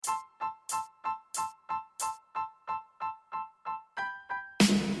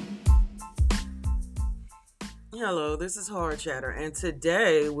Hello, this is Hard Chatter, and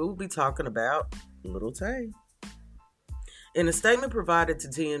today we'll be talking about Lil Tay. In a statement provided to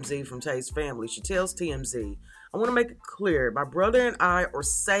TMZ from Tay's family, she tells TMZ, I want to make it clear, my brother and I are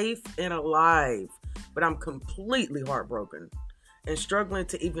safe and alive, but I'm completely heartbroken and struggling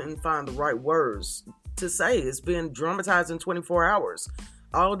to even find the right words to say. It's been dramatizing 24 hours.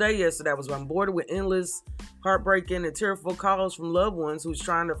 All day yesterday, I was bombarded with endless, heartbreaking, and tearful calls from loved ones who's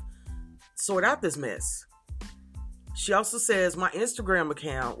trying to sort out this mess. She also says, my Instagram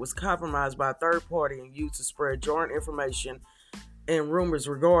account was compromised by a third party and used to spread jarring information and rumors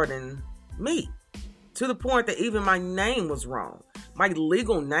regarding me, to the point that even my name was wrong. My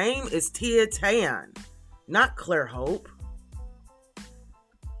legal name is Tia Tan, not Claire Hope.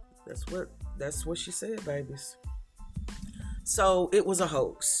 That's what she said, babies. So it was a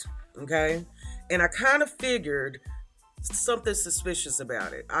hoax, okay? And I kind of figured something suspicious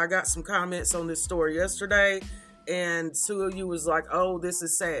about it. I got some comments on this story yesterday, and two of you was like, oh, this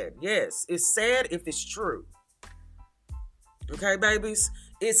is sad. Yes, it's sad if it's true. Okay, babies?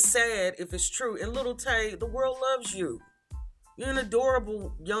 It's sad if it's true. And Lil Tay, the world loves you. You're an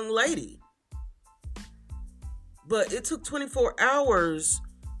adorable young lady. But it took 24 hours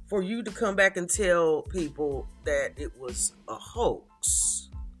for you to come back and tell people that it was a hoax.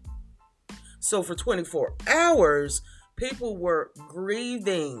 So for 24 hours, people were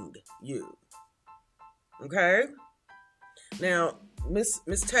grieving you. Okay? Now, Miss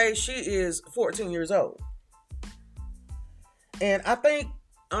Tay, she is 14 years old. And I think,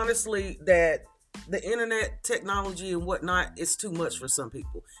 honestly, that the internet technology and whatnot is too much for some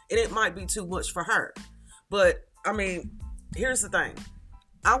people. And it might be too much for her. But, I mean, here's the thing.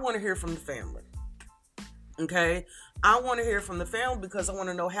 I want to hear from the family. Okay? I want to hear from the family because I want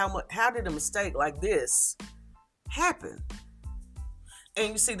to know how did a mistake like this happen?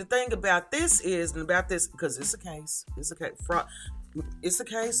 And you see, the thing about this is, because it's a case. It's a case. It's a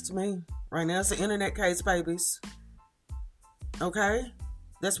case to me. Right now, it's an internet case, babies. Okay?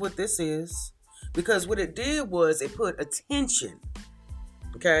 That's what this is. Because what it did was it put attention.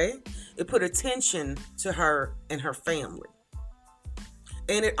 Okay? It put attention to her and her family.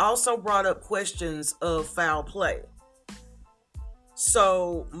 And it also brought up questions of foul play.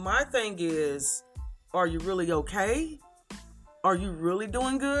 So, my thing is, are you really okay? Are you really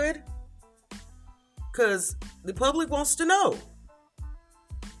doing good? Because the public wants to know.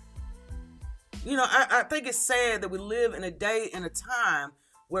 You know, I think it's sad that we live in a day and a time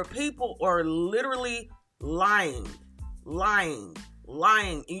where people are literally lying,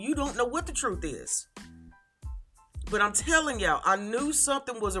 and you don't know what the truth is. But I'm telling y'all, I knew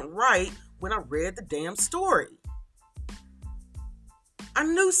something wasn't right when I read the damn story. I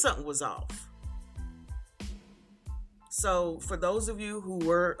knew something was off. So for those of you who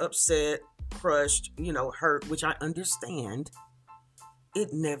were upset, crushed, hurt, which I understand, it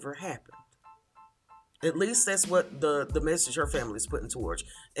never happened. At least that's what the message her family is putting towards,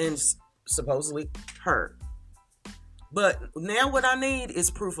 and supposedly her. But now what I need is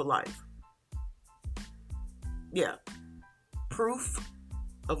proof of life. Yeah. Proof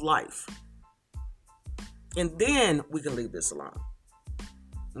of life. And then we can leave this alone.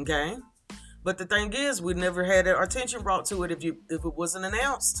 Okay? But the thing is, we never had our attention brought to it if it wasn't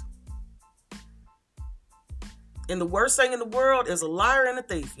announced. And the worst thing in the world is a liar and a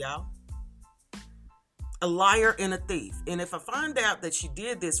thief, y'all. A liar and a thief. And if I find out that she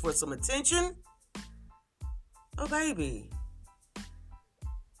did this for some attention, oh baby.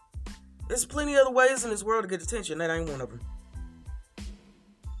 There's plenty of other ways in this world to get attention. That ain't one of them.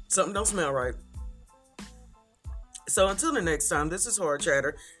 Something don't smell right. So until the next time, this is Hard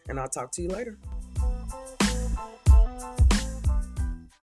Chatter, and I'll talk to you later.